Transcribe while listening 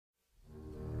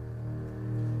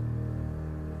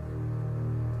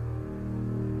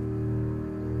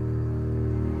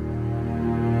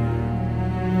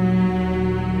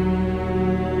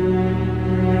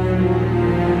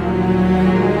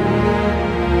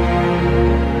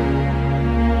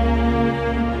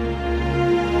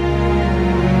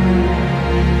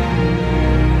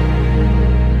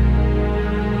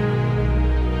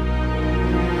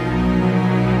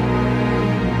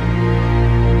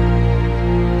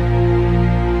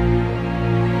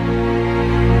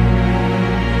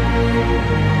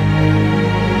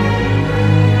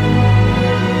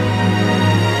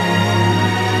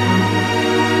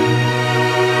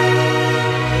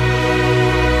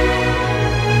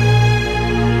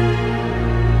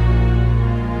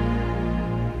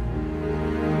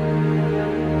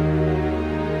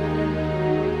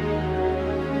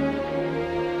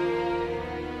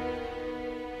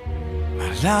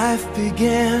Life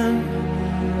began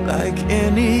like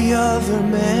any other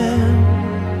man,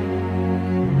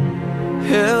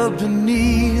 held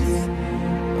beneath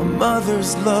a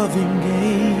mother's loving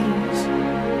gaze.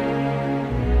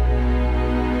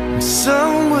 And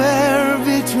somewhere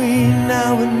between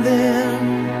now and then,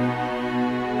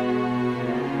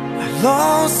 I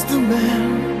lost the man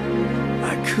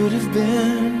I could have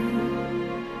been.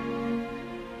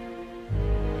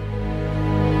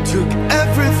 Took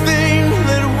everything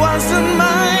that wasn't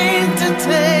mine to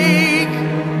take,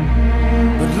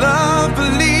 but love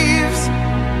believes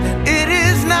that it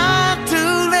is not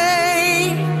too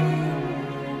late.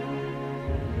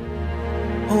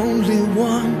 Only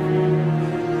one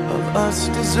of us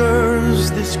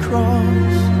deserves this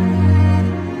cross,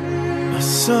 a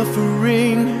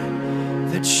suffering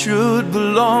that should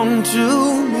belong to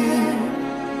me.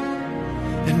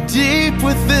 And deep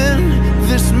within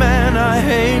this man I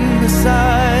hang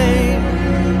beside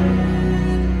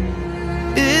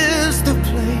is the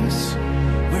place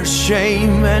where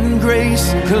shame and grace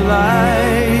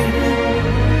collide.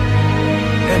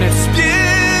 And it's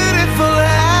beautiful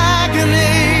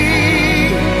agony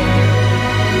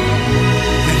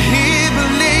that he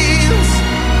believes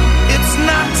it's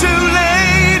not too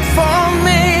late for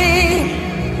me.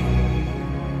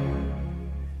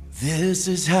 This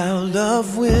is how love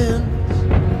wins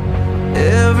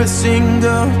every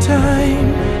single time,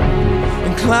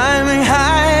 and climbing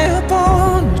high up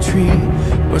on a tree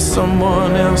where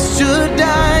someone else should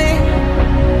die.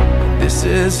 This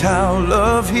is how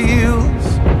love heals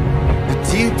the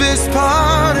deepest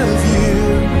part of you,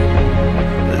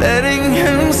 letting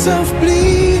himself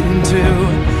bleed into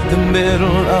the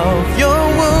middle of your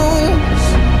wounds.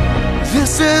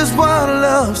 This is what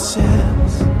love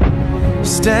says,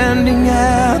 standing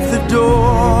at the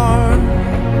door.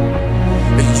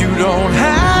 You don't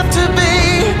have to be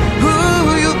who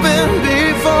you've been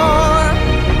before.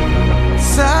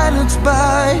 Silenced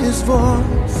by his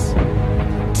voice,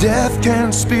 death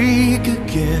can't speak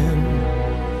again.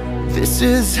 This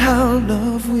is how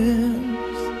love wins.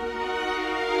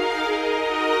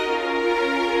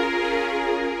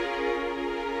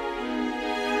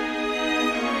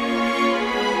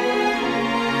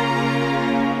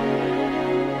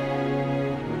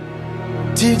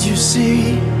 Did you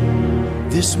see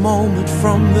this moment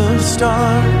from the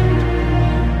start?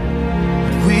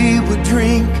 We would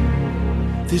drink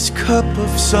this cup of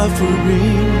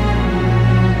suffering.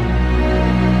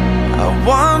 I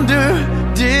wonder,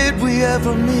 did we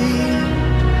ever meet?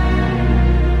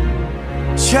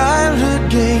 Childhood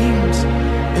games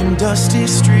in dusty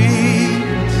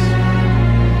streets.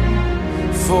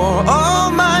 For all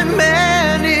my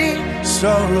many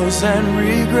sorrows and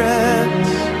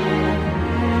regrets,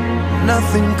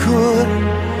 nothing could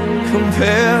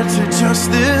compare to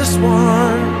just this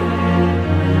one.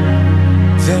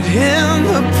 That in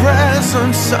the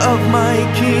presence of my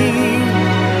King,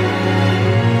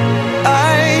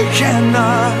 I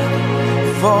cannot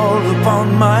fall upon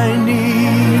my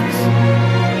knees.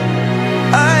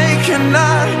 I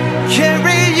cannot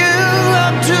carry you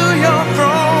up to your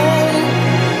throne.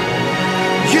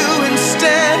 You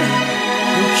instead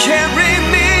will carry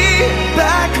me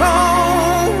back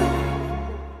home.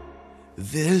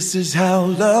 This is how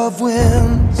love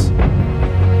wins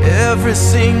every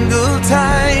single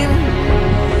time,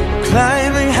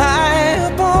 climbing high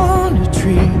up on a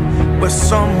tree where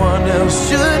someone else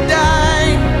should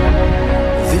die.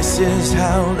 This is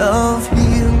how love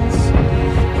heals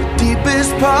the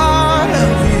deepest part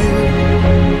of you,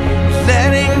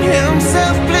 letting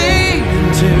himself bleed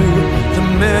into the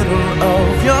middle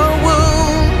of your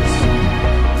wounds.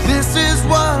 This is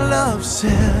what love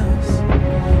says,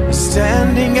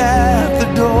 standing at the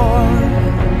door.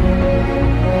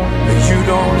 You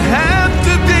don't have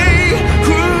to be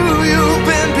who you've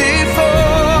been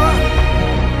before.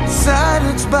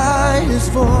 Silenced by his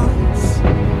voice,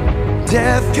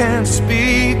 death can't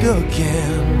speak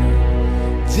again.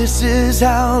 This is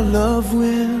how love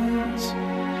wins.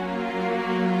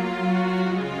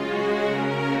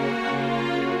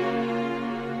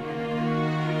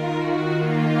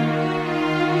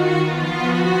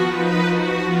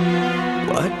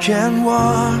 What can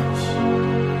wash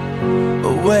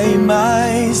away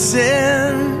my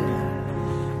sin?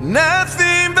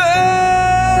 Nothing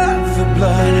but the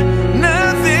blood,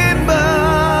 nothing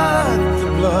but the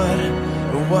blood.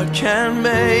 What can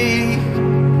make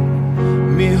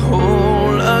me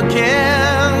whole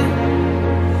again?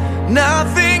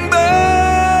 Nothing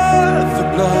but the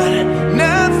blood,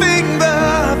 nothing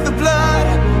but the blood.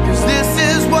 'Cause this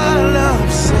is what love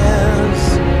says,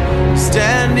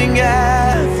 standing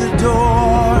at the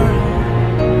door.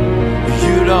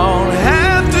 You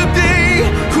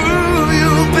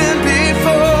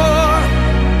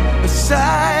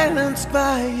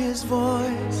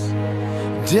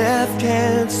death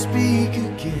can't speak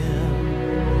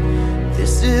again.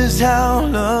 This is how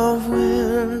love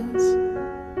wins.